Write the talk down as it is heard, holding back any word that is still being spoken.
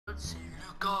c'est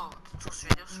le gars. Tu te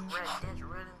souviens sur Red Dead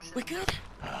Redemption? We good?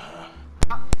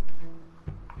 Ah!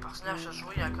 Le personnage a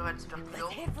joué encore à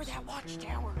tuberculose.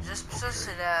 Juste ça,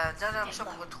 c'est la dernière mission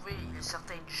pour retrouver le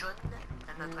certain John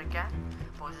à notre camp.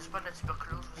 Bon, j'espère que la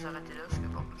tuberculose va s'arrêter là, parce que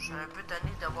bon, je suis un peu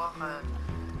tanné d'avoir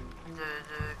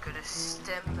que le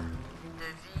système de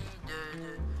vie,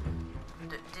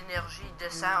 d'énergie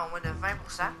descend au moins de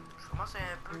 20%. Je commence à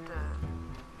un peu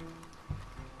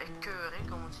écœurer,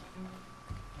 comme on dit.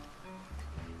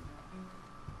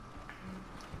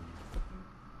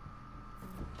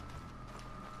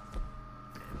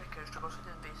 Mec, je te conseille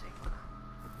d'être basic, voilà.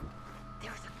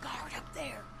 There's a guard up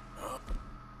there.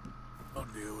 I'll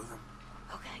deal with him.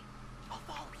 Okay, I'll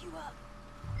follow you up.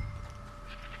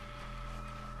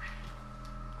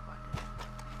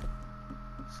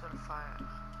 Ça le faire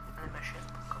à la machine,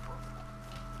 pourquoi pas.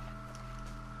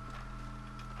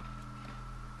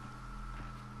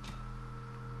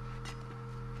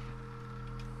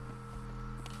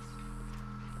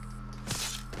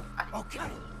 Allez.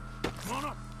 Okay. Come on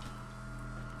up.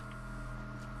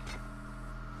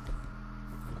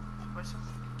 C'est quoi ça?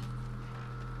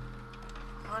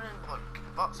 Run and block.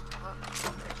 Bon, c'est pas grave, ça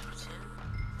va être utile.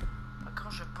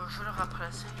 Encore, je peux le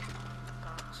remplacer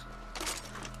par ça.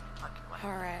 Ok, ouais.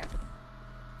 Alright.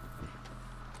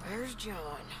 Where's John?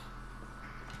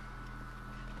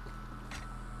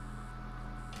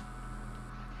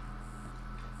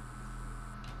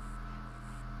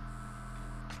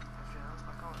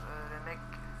 Par contre, le mec.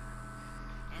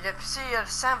 Il a pissé le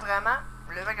sang vraiment.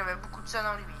 Le mec avait beaucoup de sang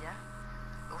dans lui, hein.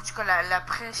 En tout cas, la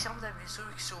pression de la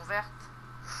blessure qui s'est ouverte.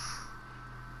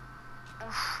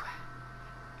 Ouf.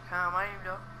 Quand même,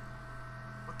 là.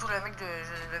 Surtout le mec,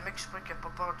 je sais pas qui a pas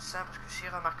peur du sang parce que s'il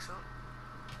remarque ça,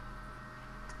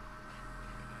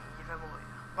 il va mourir.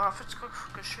 Bon, en fait, c'est quoi qu'il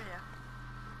faut que je fasse, hein?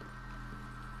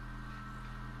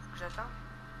 Faut que j'attende.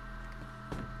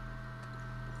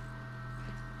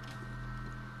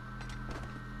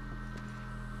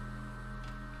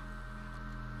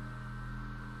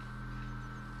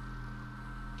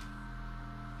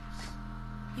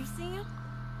 You see him?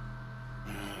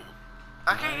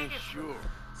 Ok. Sure.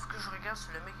 Faut que je regarde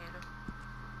si le mec est là.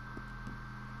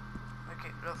 Ok,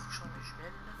 là, faut que je change mes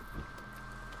jumelles.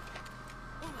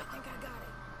 Oh, I think I got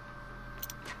it.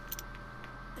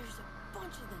 There's a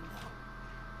bunch of them, though.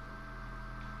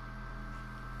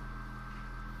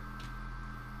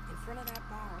 In front of that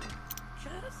barn,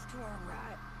 just to our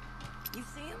right. You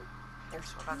see them? There's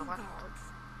Sur two la droite. guards.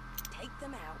 Take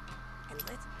them out, and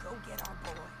let's go get our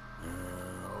boy.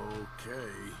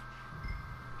 Okay.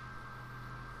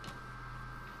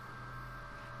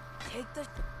 Take the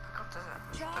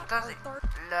Attendez,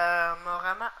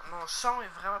 mon son est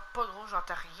vraiment pas gros,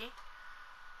 j'entends rien.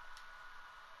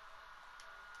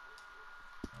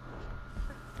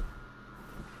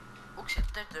 Ou que c'est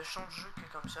peut-être le son de jeu qui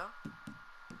est comme ça.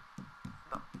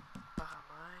 Bon,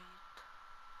 paramètres,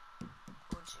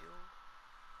 audio,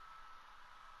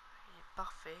 il est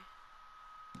parfait.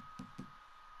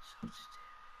 Sortie TV.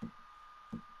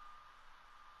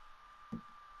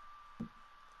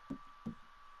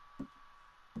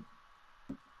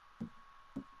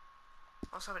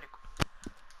 On s'en va les couilles.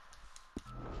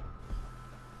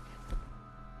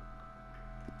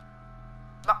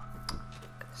 Bon.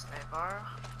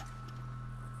 Sniper.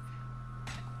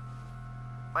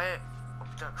 Ouais. Oh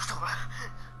putain, je trouve.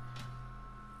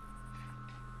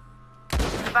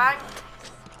 Bang.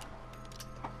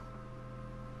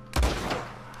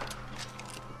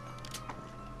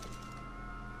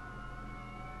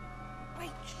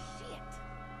 Wait, shit!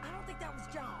 I don't think that was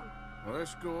John. Well,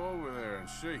 let's go over there and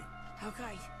see.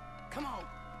 Okay, come on.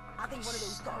 I think one of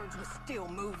those guards was still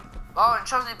moving. Bon, une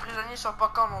chance, les prisonniers sont pas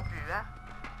cons non plus, hein.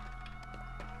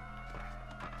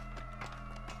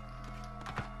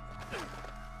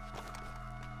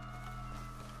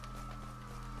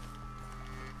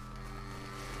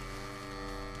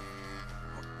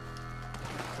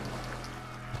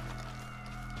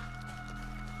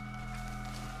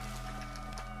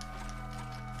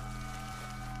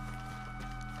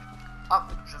 Ah,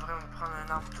 je devrais me prendre un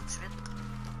arme tout de suite.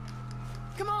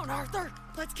 Come on, Arthur.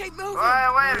 Let's keep moving.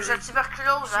 Ouais, j'ai la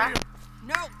tuberculose, hein.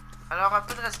 No, Alors, un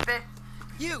peu de respect.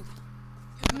 you,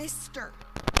 Mr.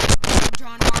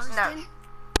 John Marsden.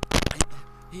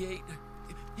 He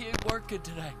ain't working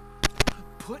today.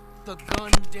 Put the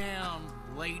gun down,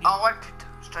 lady. Ah ouais, putain,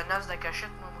 je te naze de la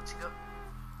cachette, moi, mon petit gars.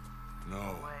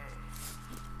 No, Ouais.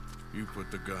 you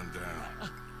put the gun down.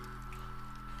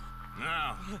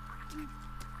 Now.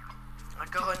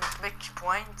 Encore un autre mec qui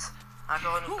pointe.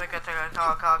 Encore un autre mec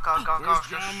encore.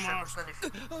 Je me suis dans les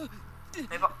films.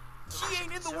 Mais bon. She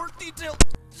ain't in the work detail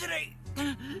today.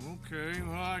 Okay,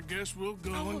 well, I guess we'll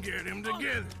go and get him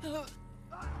together.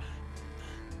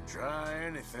 Try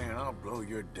anything and I'll blow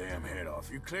your damn head off.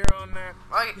 You clear on that?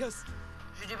 Ok. Yes.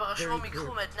 Je vais débrancher mon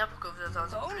micro maintenant pour que vous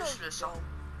entendiez plus le son.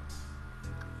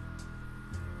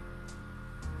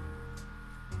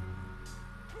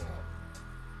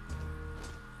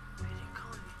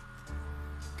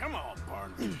 Come on,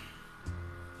 partner.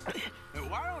 Now,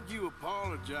 why don't you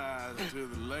apologize to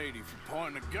the lady for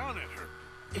pointing a gun at her?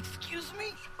 Excuse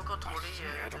me? Je peux contrôler.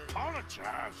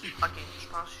 Apologize. Ok, je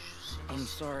pense que je sais. I'm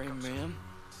sorry, ma'am.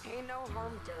 Ain't no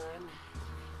harm done.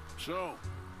 So,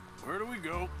 where do we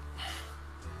go?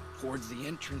 Towards the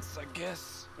entrance, I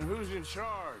guess. And who's in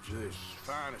charge of this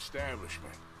fine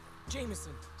establishment?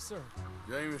 Jameson, sir.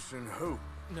 Jameson who?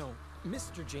 No,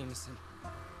 Mr. Jameson.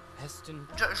 Heston.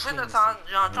 J'entends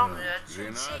John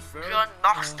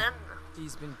Marston.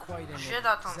 He's been quite an J'ai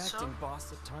d'entendre exacting ça.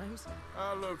 boss at times.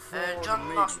 I look forward to John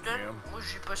meeting Marston, him. moi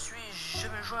j'ai pas su, j'ai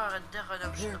jamais joué à Red Dead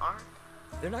Redemption 1.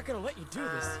 They're not gonna let you do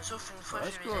this. Sauf une fois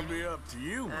That's j'ai gonna mes amis. be up to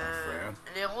you, my friend.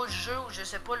 L'héros du jeu, ou je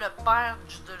sais pas, le père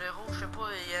de l'héros, je sais pas,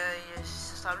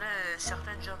 ça semblait un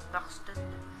certain John Marston.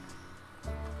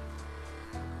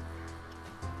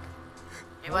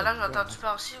 Et voilà, j'ai entendu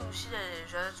parler aussi de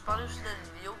la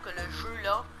vidéo que le jeu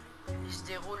là, il se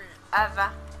déroule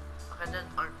avant Red Dead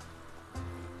 1.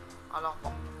 Alors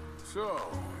bon. So,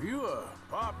 you a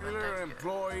popular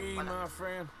employee, my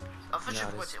friend? En fait, j'ai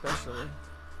Not pas especially.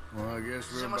 Well, I guess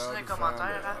we're Dis-moi ça dans about les to find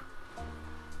commentaires, hein.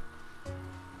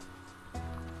 out.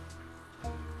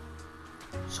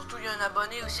 Surtout, il y a un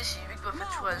abonné aussi, c'est lui qui m'a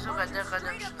fait choisir Red Dead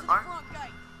Redemption 1.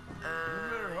 You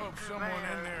better hope someone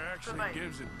in there actually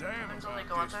gives a damn Même dans les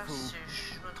about this commentaires fool. si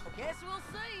je me trompe pas. Guess we'll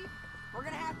see. We're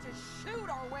gonna have to shoot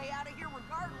our way out of here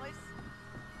regardless.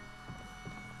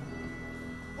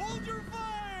 Hold your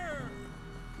fire!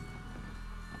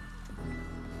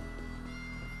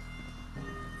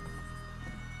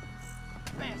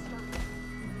 Bastard.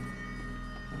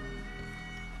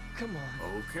 Come on.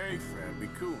 Okay, friend, be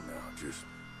cool now. Just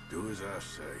do as I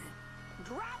say.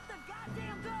 Drop the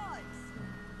goddamn guns!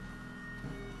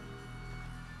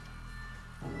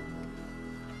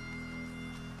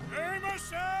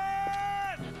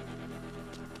 Jameson!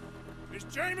 Is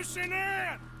Jameson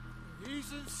in?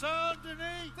 He's inside,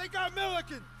 Denis. They got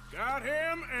Milliken. Got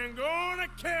him and gonna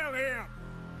kill him.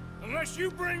 Unless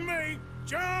you bring me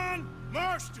John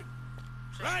Marston.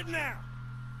 Right now.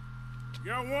 You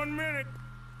got 1 minute.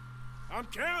 I'm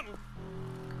counting.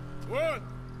 1,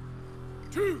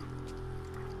 2,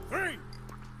 3.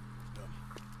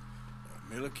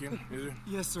 Milliken, is it?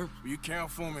 Yes, sir. Will you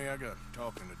count for me? I got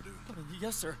talking to do.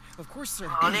 Yes, sir. Of course, sir.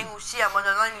 En ligne aussi, à mon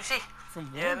online aussi. From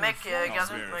Il y a un mec Very un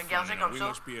gardien funny. comme We ça.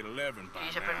 must be at 11 by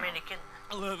Il s'appelle now. Mannequin.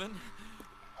 11,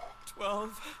 12.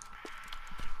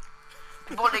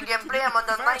 Pour le gameplay à mon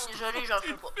online, désolé, j'en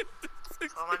fais pas. Je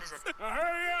suis vraiment désolé. Now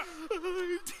hurry up!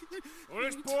 Well,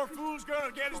 this poor fool's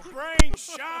gonna get his brains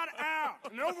shot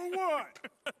out. And over what?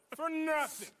 For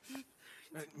nothing.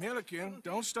 Milliken,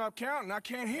 don't stop counting. I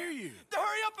can't hear you.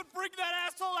 Hurry up and bring that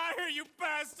asshole out here, you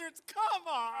bastards! Come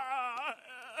on!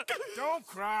 Don't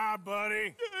cry,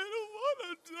 buddy. I don't want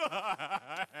to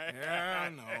die. Yeah, I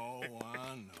know.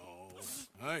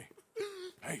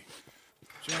 Hey,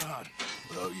 John.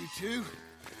 Hello, you two.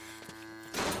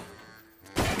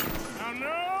 Now,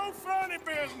 no funny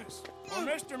business. Well,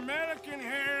 Mr. Milliken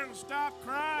here will stop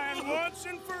crying once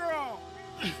and for all.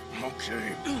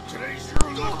 Okay, today's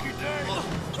your lucky day.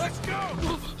 Let's go!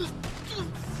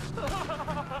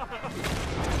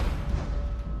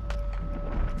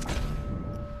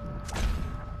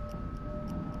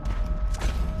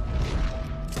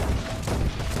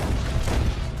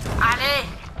 Allez!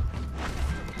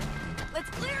 Let's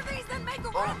clear these and make a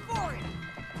run for it!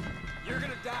 You're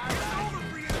gonna die. It's over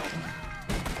for you.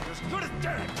 You're as good as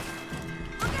dead.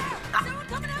 Look out! Someone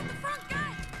coming out the front gate!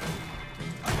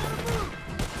 I gotta move.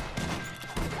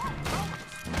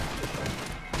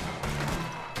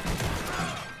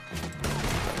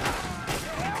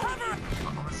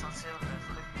 On va sortir le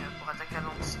truc pour attaquer à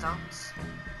longue distance.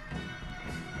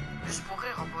 Juste pour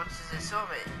rire, on pourrait utiliser ça,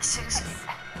 mais c'est risqué.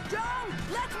 Joe,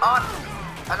 let's Oh! move!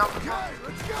 Ah non, on peut pas.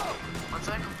 On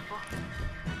dirait qu'on peut pas.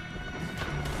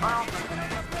 Oh non.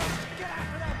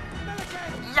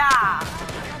 Ya!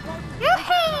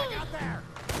 Youhou!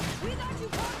 We got you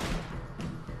covered!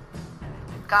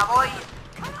 Cowboy!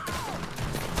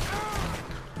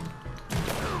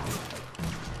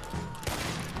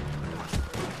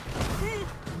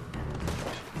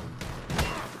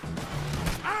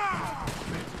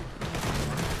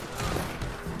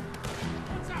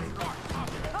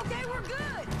 Okay, we're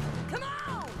good! Come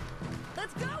on!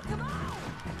 Let's go, come on!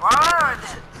 Voilà!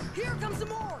 Here comes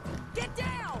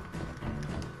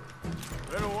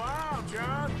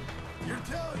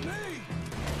telling me?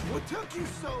 What took you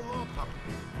so long?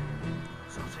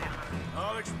 Sortir.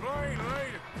 I'll explain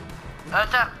later.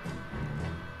 Attends.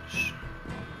 Je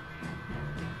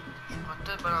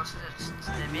vais te balancer la petite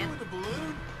dynamite. With the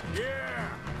balloon? Yeah.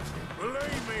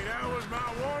 Believe me, that was my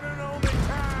one and only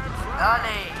time.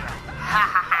 Allez! Ha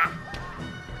ha ha!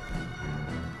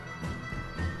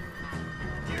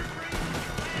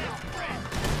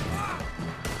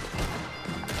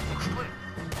 Bouge-toi!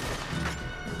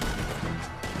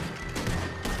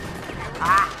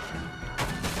 Ah!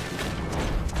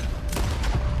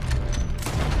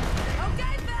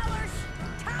 Okay, fellas,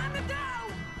 time to go.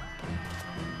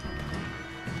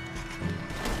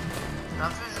 Dans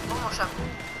le feu, je prends mon chapeau.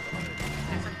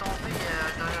 Je l'ai fait tomber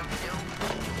dans la vidéo.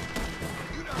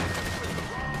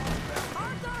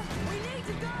 Arthur, we need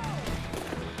to go.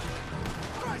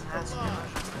 Ah, c'est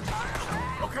dommage.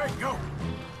 Okay, go.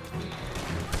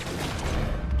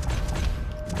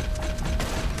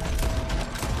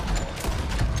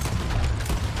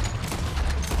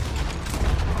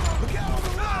 Look out on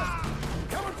the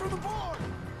left! Coming from the board!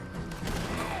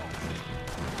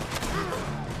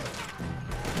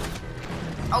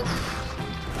 Oh!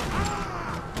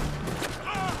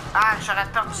 Ah, j'aurais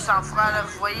perdu 100 francs là.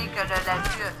 Vous voyez que la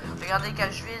vue, regardez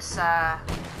quand je vise, ça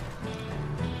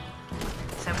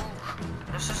bouge.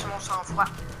 Là, ça, c'est mon sang-froid.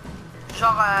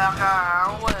 Genre,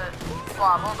 en haut,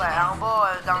 pas en bas, ben, en bas,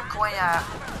 dans le coin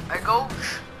à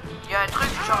gauche, il y a un truc,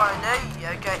 genre un œil,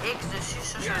 avec un X dessus,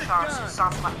 ça, c'est le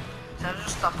sang-froid. Ça a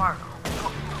juste peur.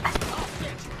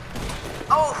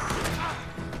 Oh!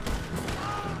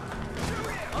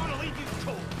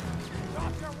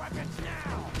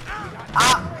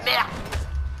 Ah, merde!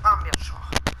 Ah, merde, je crois.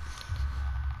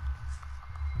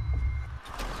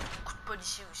 Coup de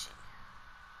policier aussi.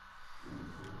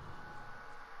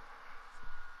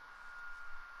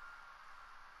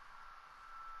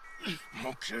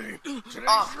 Okay. Today's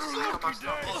Oh, your lucky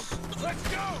day. Let's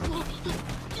go.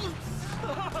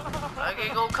 Okay,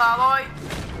 go, cowboy.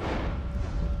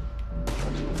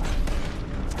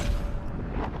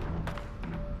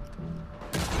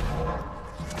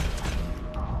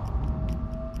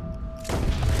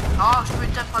 Oh, je peux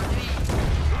te prendre lui.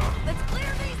 Let's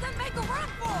clear these and make a run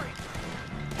for it.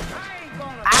 I ain't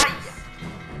gonna. Aïe!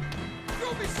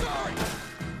 You'll be sorry.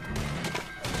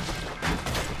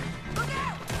 Look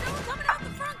out! Someone coming out the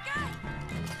front gate.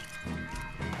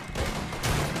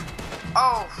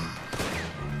 Oh!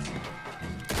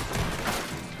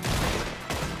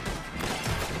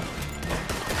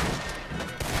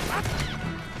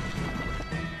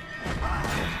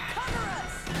 Cover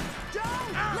us. Joe,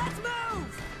 let's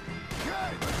move. Okay,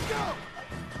 let's go.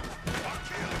 I'll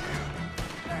kill you.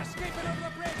 They're escaping over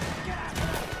the bridge. Get after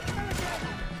them. Get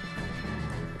together.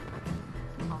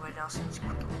 On va lancer un petit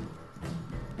couteau.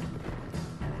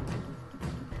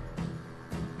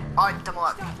 Oh, il était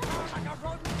mort. Like a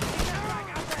rodent. Get back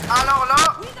out there. Alors là,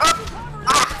 We got hop! you covered.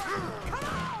 Ah! Come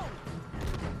on.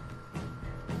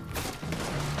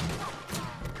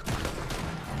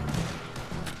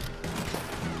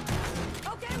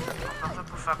 Okay, we're good. Enfin,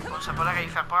 pour faire peur, ça a pas l'air à lui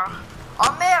faire peur. Oh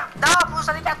merde! Non, pour les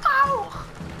alligators!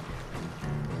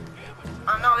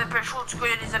 Ah non, dépêche-vous, en tout cas,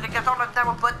 il y a des alligators là-dedans,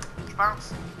 mon pote, je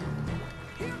pense.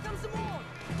 Here comes some more.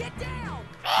 Get down.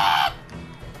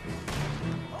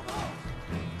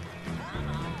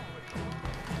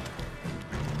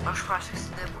 Ah, je pensais que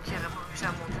c'était vous qui n'aurait pas réussi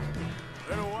à monter.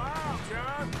 Little while,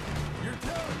 John. You're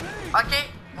telling me. Ok,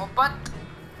 mon pote,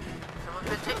 ça va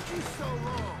péter. Took you so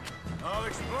long. I'll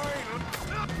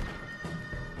explain.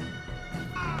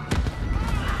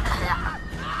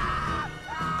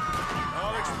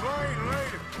 I'll explain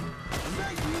later. Is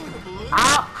that you in the balloon?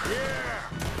 Ah! Yeah.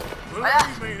 Voilà.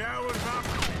 Believe me, that was my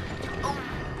Oh.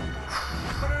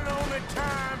 one and only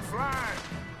time flying.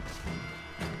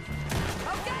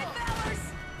 Okay, fellas.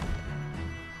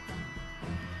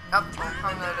 Hop, on va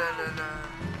prendre le...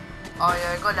 Oh, il y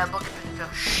a un gars là-bas qui peut nous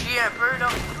faire chier un peu, là.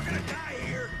 We're gonna die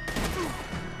here.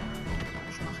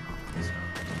 Je pense qu'on va faire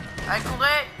ça. Allez,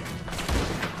 courez!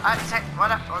 Ah, tiens,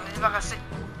 voilà, on est débarrassé.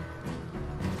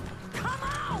 Come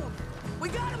on. We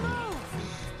gotta move.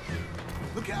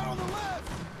 Look out on the left.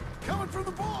 Coming from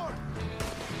the board.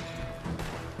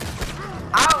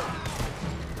 Ow!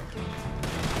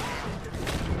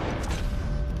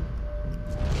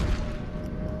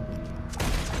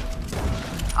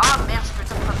 Ah, merde, je peux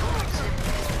te prendre l'autre ici.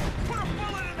 Put a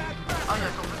bullet in that back. Oh, il y a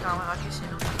un compris quand même. Ok, c'est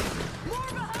l'autre.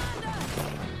 More behind us.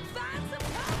 Find some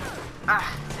cover. Ah,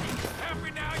 Help me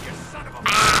now, you son of a.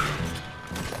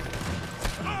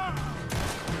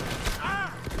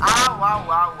 ah, waouh,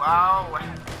 waouh, waouh.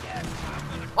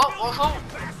 Oh, bonjour.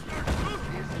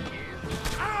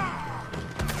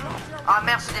 Ah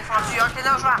merde, c'est défendu. Ok,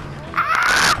 non, je vois.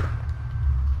 Ah!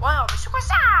 Wow, mais c'est quoi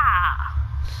ça?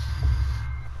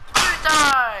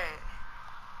 Putain!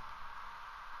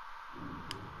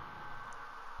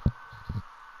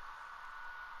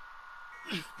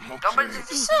 Non, mais c'est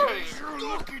difficile.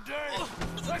 Lucky day.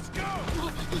 Let's go.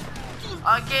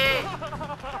 Ok.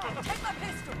 Take my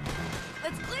pistol.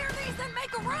 Let's clear these and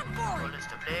make a run for Oh, it. s'il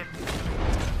te plaît.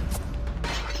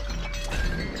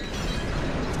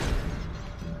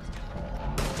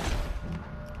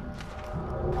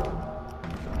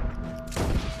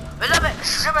 Mais là, mais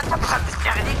je vais t'apprendre de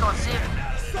garder ton tir.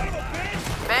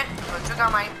 Mais, je vais tuer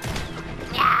quand même.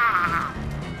 Nya!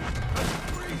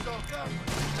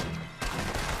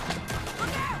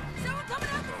 Look out! Someone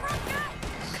coming out the front gate!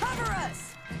 Cover us!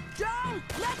 Joe,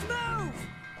 let's move!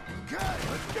 Okay,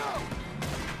 let's go.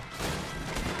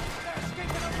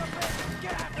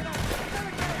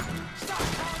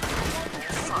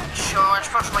 Je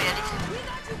pense que je vais y aller.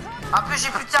 En plus, j'ai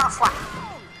plus de temps, foi.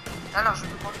 Alors, je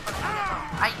peux prendre pas de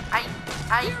aïe, aïe,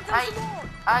 aïe, aïe,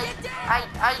 aïe, aïe,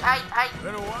 aïe, aïe, aïe.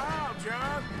 Been a while,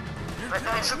 John. Mais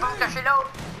je peux me cacher là.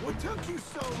 What took you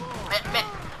so long? Mais.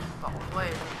 Bon,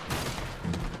 ouais.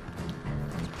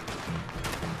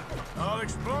 I'll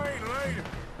explain later.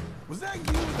 Was that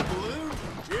you with the balloon?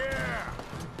 Yeah.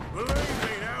 Believe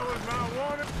me, that was my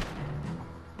one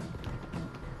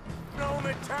and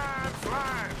only time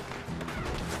flying.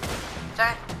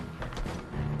 Tiens.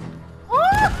 Wouh!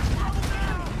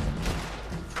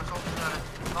 Je vais continuer à...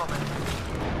 Bon, ben.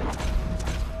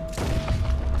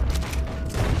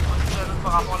 On est jamais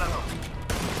par rapport là-bas.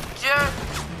 Dieu!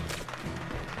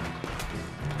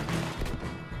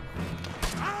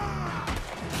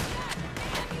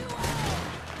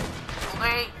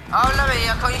 Oui. Oh là, mais il y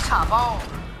a cogné sa mort.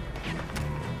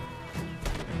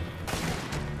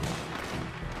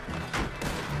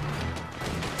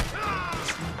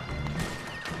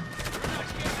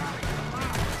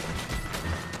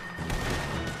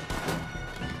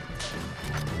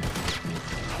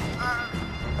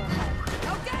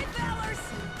 Okay, fellas,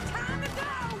 time to go!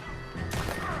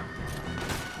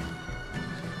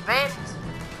 Vite!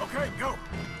 Okay, go.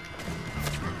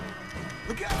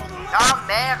 Look out on the left. Oh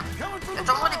merde! Coming from Il y a the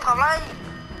toujours des problèmes!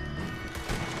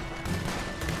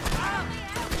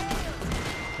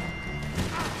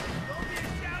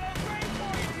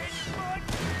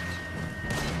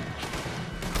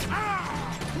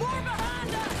 More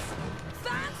behind us!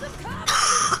 Find some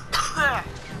cover!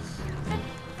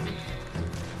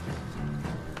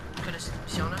 Que cette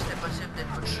mission-là, c'était possible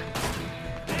d'être butché.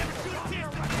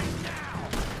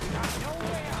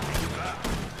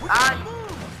 Aïe!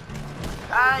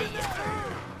 Aïe!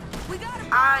 We got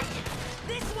him! Aïe!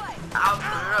 This way! Ah,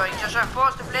 là, exagère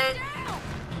pas, s'il te plaît! Down!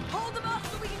 Hold them up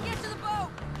so we can get to the boat!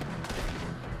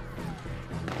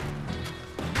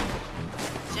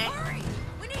 Tiens, Hurry!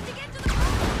 We need to get to the boat!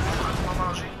 on va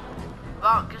manger.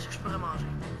 Bon, qu'est-ce que je pourrais manger?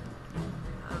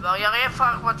 Bon, il n'y a rien à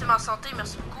faire augmenter ma santé,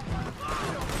 merci beaucoup.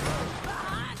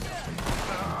 Behind us!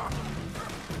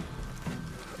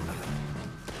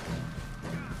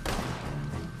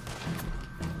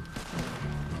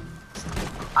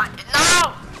 Ah,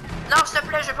 non! Non, s'il te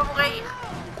plaît, je vais pas mourir!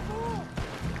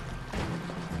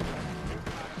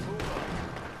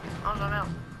 Oh, j'emmerde.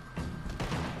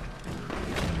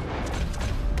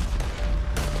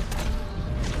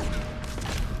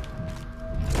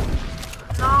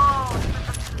 Non!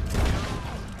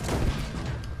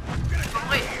 Je vais pas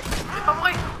mourir! Je vais pas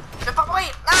mourir! Je vais pas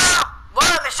mourir! Non!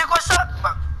 Voilà, mais c'est quoi ça?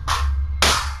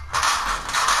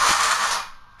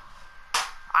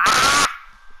 Ah!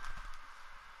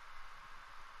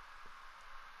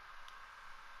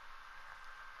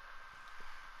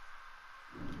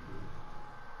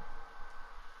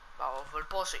 Bon, on va le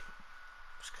passer.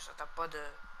 Parce que ça tape pas de...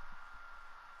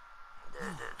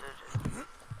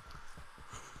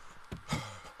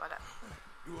 Voilà.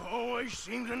 You always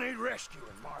seem to need rescuing,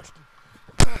 Marston.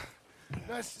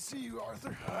 Nice to see you,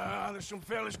 Arthur. There's some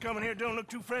fellas coming here. Don't look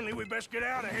too friendly. We best get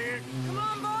out of here. Come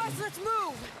on, boys, let's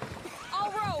move!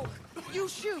 I'll row. You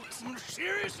shoot.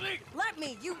 Seriously? Let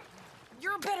me.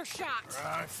 You're a better shot.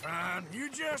 Right, fine. You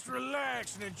just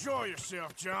relax and enjoy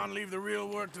yourself, John. Leave the real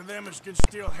work to them as can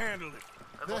still handle it.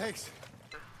 Thanks.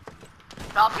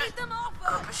 En plus, Beat them off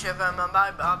en us. plus, il y avait un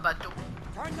moment en bateau.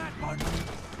 Turn that button.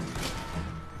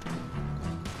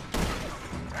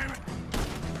 Damn it.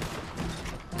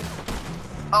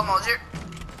 Oh mon dieu.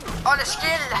 Oh le skill.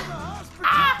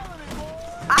 Ah!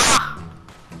 Ah!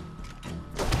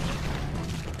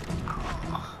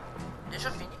 Oh. Déjà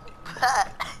fini.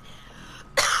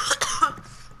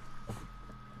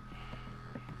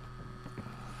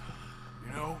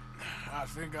 You know, I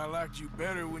think I liked you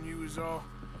better when you was all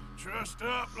trussed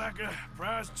up like a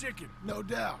prize chicken. No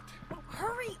doubt.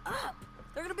 Hurry up!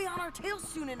 They're gonna be on our tails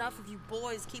soon enough if you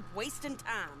boys keep wasting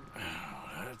time.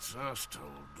 Oh, that's us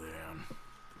told them.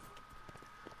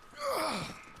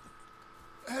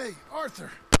 Hey,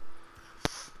 Arthur.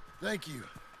 Thank you.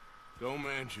 Don't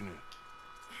mention it.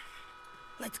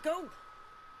 Let's go.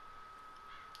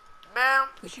 Ben,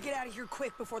 We should get out of here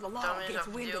quick before the law terminer gets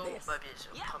la wind vidéo, of this. bah bien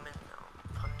sûr,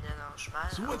 promenade en cheval.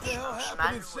 So what the hell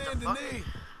happened in Saint Denis?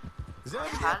 Is that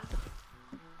Cheval.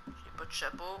 J'ai pas de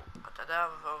chapeau. Attendez,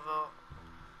 on va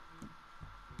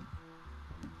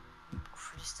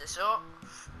féliciter ça.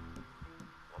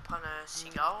 On va prendre un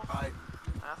cigare. right?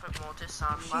 Voilà, fait monter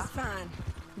sans froid. She's fine.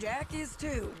 Jack is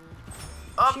too.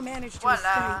 Hop, She managed to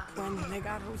voilà. escape when they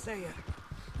got Hosea.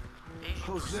 Et j'ai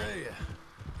poussé. Hosea.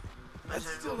 Mais That je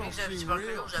still vais don't mixer un petit seem peu plus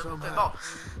real haut, j'avoue que somehow. bon,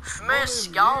 fumer un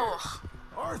cigare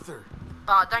Arthur.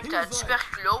 pendant que t'as la He's like-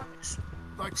 tuberculose,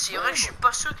 Like c'est vrai que je suis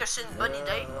pas sûr que c'est une bonne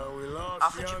idée. We lost En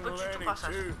fait, j'ai young pas du tout Lenny, pensé à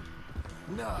ça. too.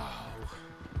 No.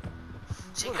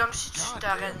 C'est What a comme si tu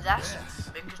t'arrêtes goddamn d'as,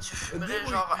 mess. mais que tu And fumerais then we-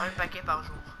 genre un paquet par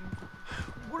jour.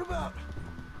 What about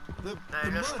the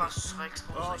Ben là, je money? pense que tu serais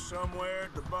Lost exposé. somewhere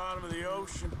at the bottom of the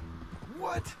ocean.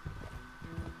 What?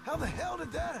 How the hell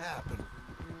did that happen?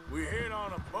 We hit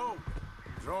on a boat.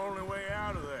 It was the only way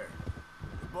out of there.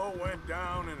 The boat went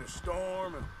down in a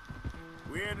storm, and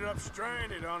we ended up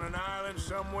stranded on an island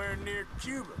somewhere near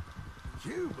Cuba.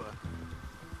 Cuba?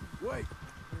 Wait.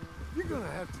 You're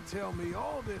gonna have to tell me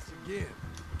all this again.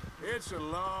 It's a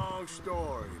long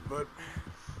story, but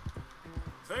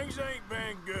things ain't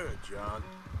been good, John.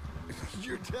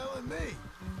 You're telling me.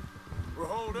 We're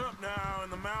holed up now in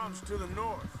the mountains to the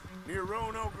north, near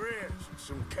Roanoke Ridge, and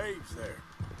some caves there.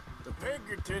 The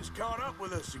Pinkertons caught up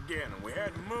with us again, and we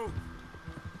had to move.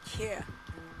 Yeah.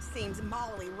 Seems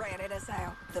Molly ratted us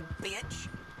out, the bitch.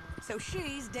 So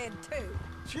she's dead too.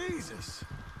 Jesus.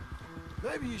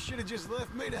 Maybe you should have just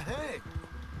left me to hang.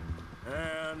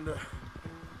 And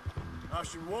I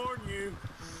should warn you,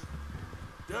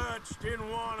 Dutch didn't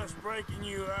want us breaking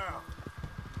you out.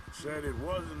 Said it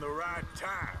wasn't the right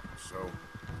time, so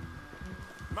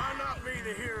might not be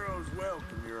the hero's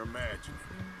welcome you're imagining.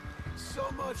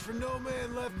 So much for no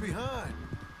man left behind.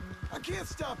 I can't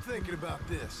stop thinking about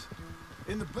this.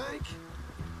 In the bank,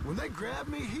 when they grabbed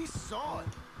me, he saw it.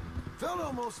 Felt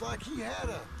almost like he had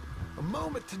a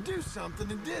moment to do something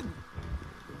and didn't.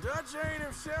 Dutch ain't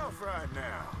himself right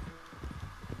now.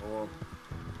 Or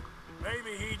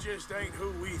maybe he just ain't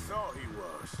who we thought he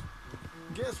was.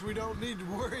 Guess we don't need to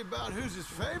worry about who's his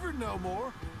favorite no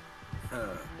more.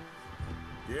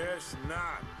 Guess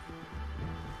not.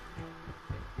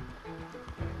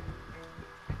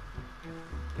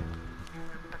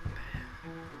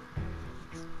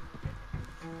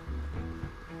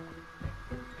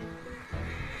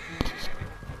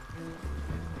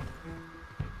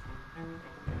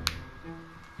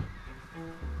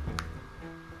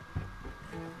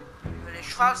 Les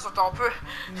chevals sont un peu...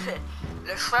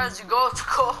 Le cheval du gars, en tout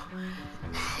cas.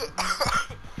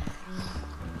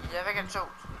 Il y avait quelque chose.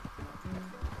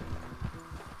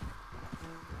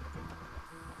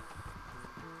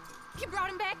 You brought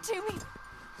him back to me.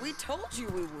 We told you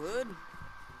we would.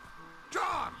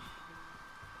 John!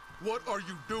 What are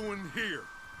you doing here?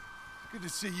 Good to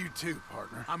see you too,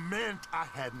 partner. I meant I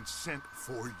hadn't sent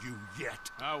for you yet.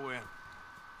 I went.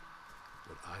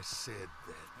 But I said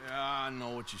that. Yeah, I know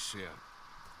what you said.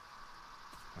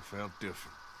 I felt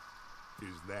different.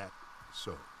 Is that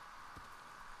so?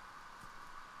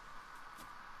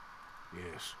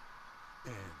 Yes.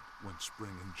 And when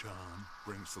Spring and John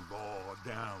brings the law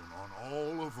down on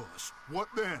all of us, what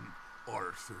then,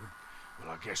 Arthur?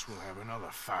 Well, I guess we'll have another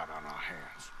fight on our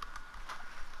hands.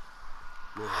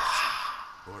 Well,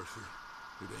 Arthur,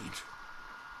 it ain't.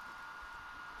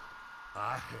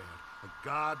 I had a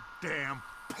goddamn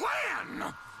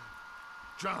plan!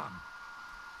 John,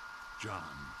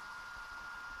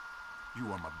 you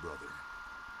are my brother.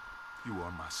 You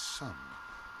are my son.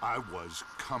 I was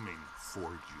coming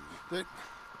for you.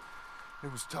 They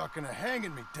was talking of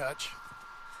hanging me, Dutch.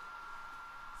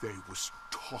 They was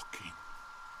talking.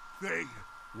 They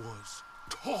was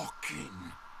talking.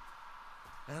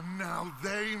 And now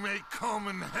they may come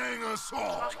and hang us Je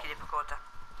all. pense qu'il est pas content.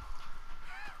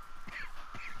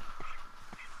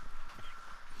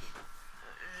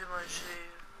 J'ai mangé...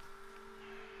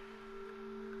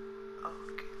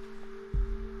 Ok.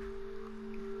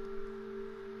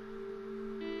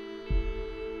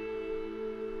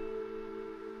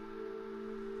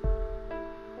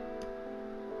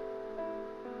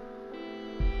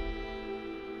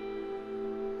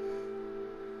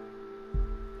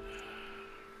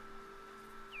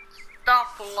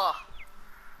 Stop là.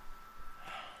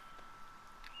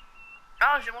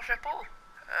 Ah, j'ai mon chapeau.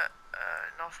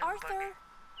 Non, c'est pas. Arthur!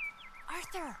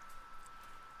 Arthur!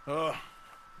 Oh,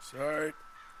 sorry.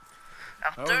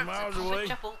 Arthur, I was c'est miles pour away. ce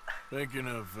chapeau. Thinking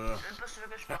of, Je sais pas si tu veux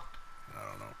que je porte. I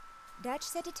don't know. Dutch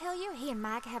said to tell you he and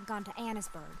Mike have gone to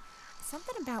Annisburg.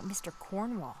 Something about Mr.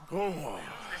 Cornwall. Cornwall.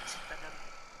 Le petit bonhomme.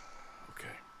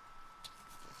 Okay.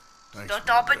 Thanks T'as for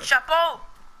ton that. petit chapeau!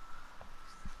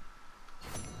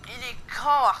 Il est con,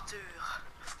 Arthur.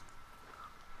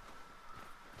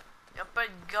 Y'a pas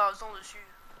de gazon dessus.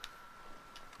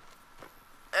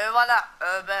 Voilà.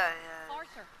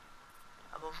 Arthur,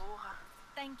 Ah, bonjour.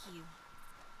 thank you.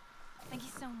 Thank you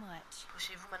so much.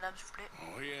 Poussez-vous, madame, s'il vous plaît.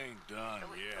 Oh, he ain't done Ah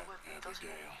oui, yet, ah oui, attention.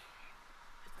 Abigail.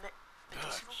 Mettez-vous.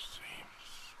 Dutch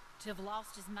seems... To have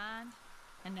lost his mind?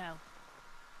 And no,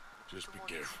 Just be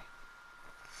careful.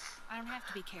 I don't have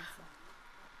to be careful.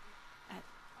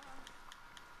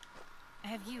 I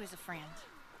have you as a friend.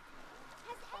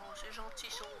 Oh, c'est gentil,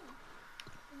 ça.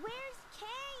 Where's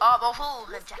Kane? Ah, bonjour,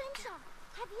 Miss Jack. Crenshaw,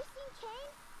 have you seen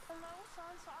Kane? No,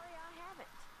 son, sorry, I haven't.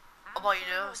 Oh, bon, il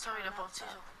est là. Ça, il est parti, ça.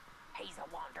 He's a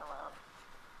wanderer.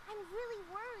 I'm really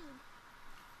worried.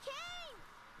 Kane!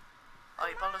 Ah,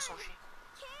 il parle de son chien.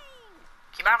 Kane!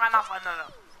 Qui meurt un enfant, non,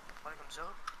 non. Pas comme ça.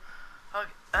 Ok.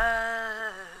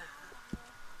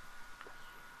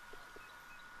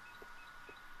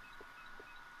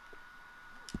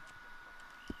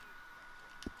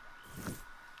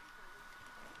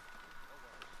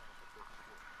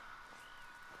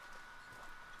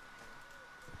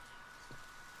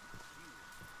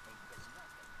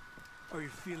 Are you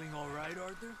feeling all right,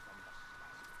 Arthur?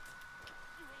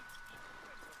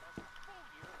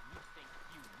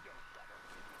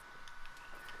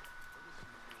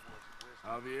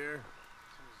 Javier?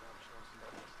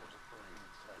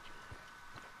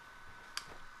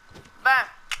 Ben,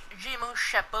 j'ai mon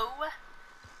chapeau.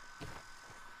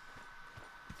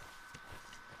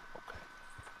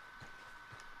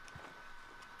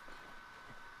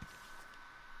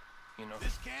 You know,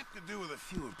 This camp could do with a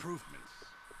few improvements.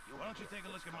 Why don't you take a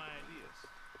look at my ideas?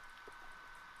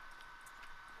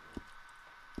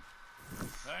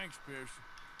 thanks, Pierce.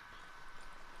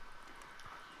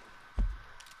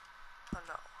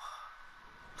 Alors,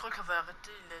 je crois qu'on va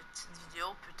arrêter la petite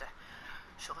vidéo, putain.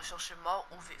 Je suis recherché mort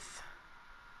au vif.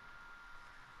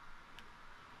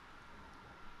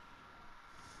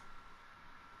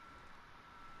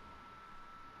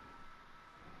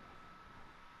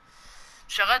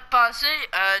 J'aurais de passer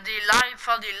des lives,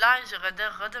 faire des lives sur Red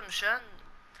Dead Redemption.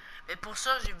 Mais pour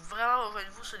ça, j'ai vraiment besoin de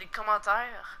vous sur les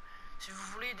commentaires. Si vous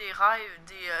voulez des lives,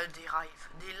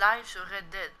 des lives sur Red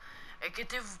Dead.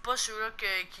 Inquiétez-vous pas ceux-là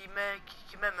qui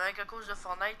m'aiment à cause de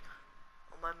Fortnite.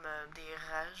 Ou même des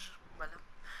rages, voilà.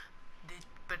 Des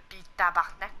petits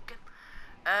tabarnak.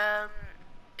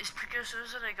 Expliquez ça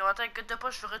dans les commentaires. Inquiétez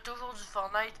pas, je ferai toujours du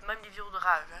Fortnite, même des vidéos de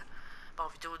rage. Hein. Bon,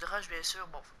 vidéo de rage, bien sûr.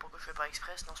 Bon, faut pas que je fais pas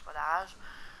exprès, sinon c'est pas la rage.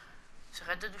 Sur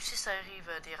Red Dead aussi, ça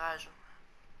arrive, des rages.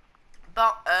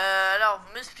 Bon, alors,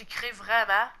 vous m'expliquerez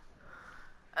vraiment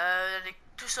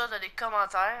tout ça dans les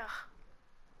commentaires.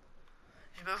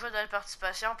 J'ai besoin de la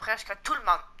participation presque à tout le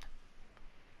monde.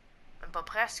 Même pas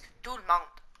presque, tout le monde.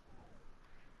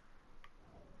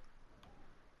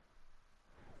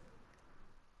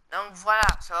 Donc voilà,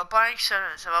 ça va pas être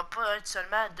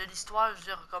seulement de l'histoire, je veux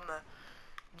dire, comme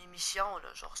une émission,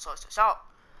 là, genre ça, c'est ça.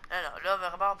 Là,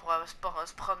 vraiment, on pourra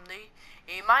se promener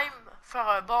et même faire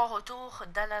un bon retour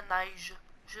dans la neige,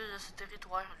 juste de ce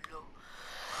territoire-là.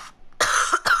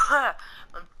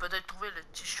 Peut-être trouver le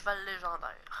petit cheval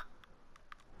légendaire.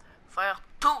 Faire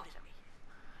tout, les amis.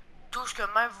 Tout ce que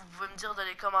même vous pouvez me dire dans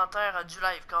les commentaires du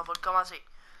live quand on va le commencer.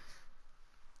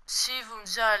 Si vous me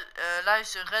dites live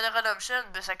sur Red Dead Redemption,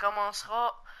 ben ça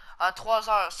commencera à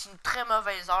 3h. C'est une très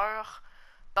mauvaise heure.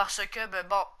 Parce que, ben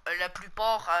bon, la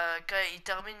plupart, quand ils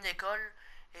terminent l'école,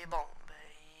 et bon, ben,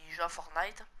 ils jouent à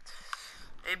Fortnite.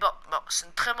 Et bon, c'est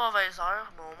une très mauvaise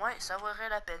heure, mais au moins, ça vaudrait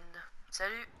la peine.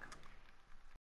 Salut!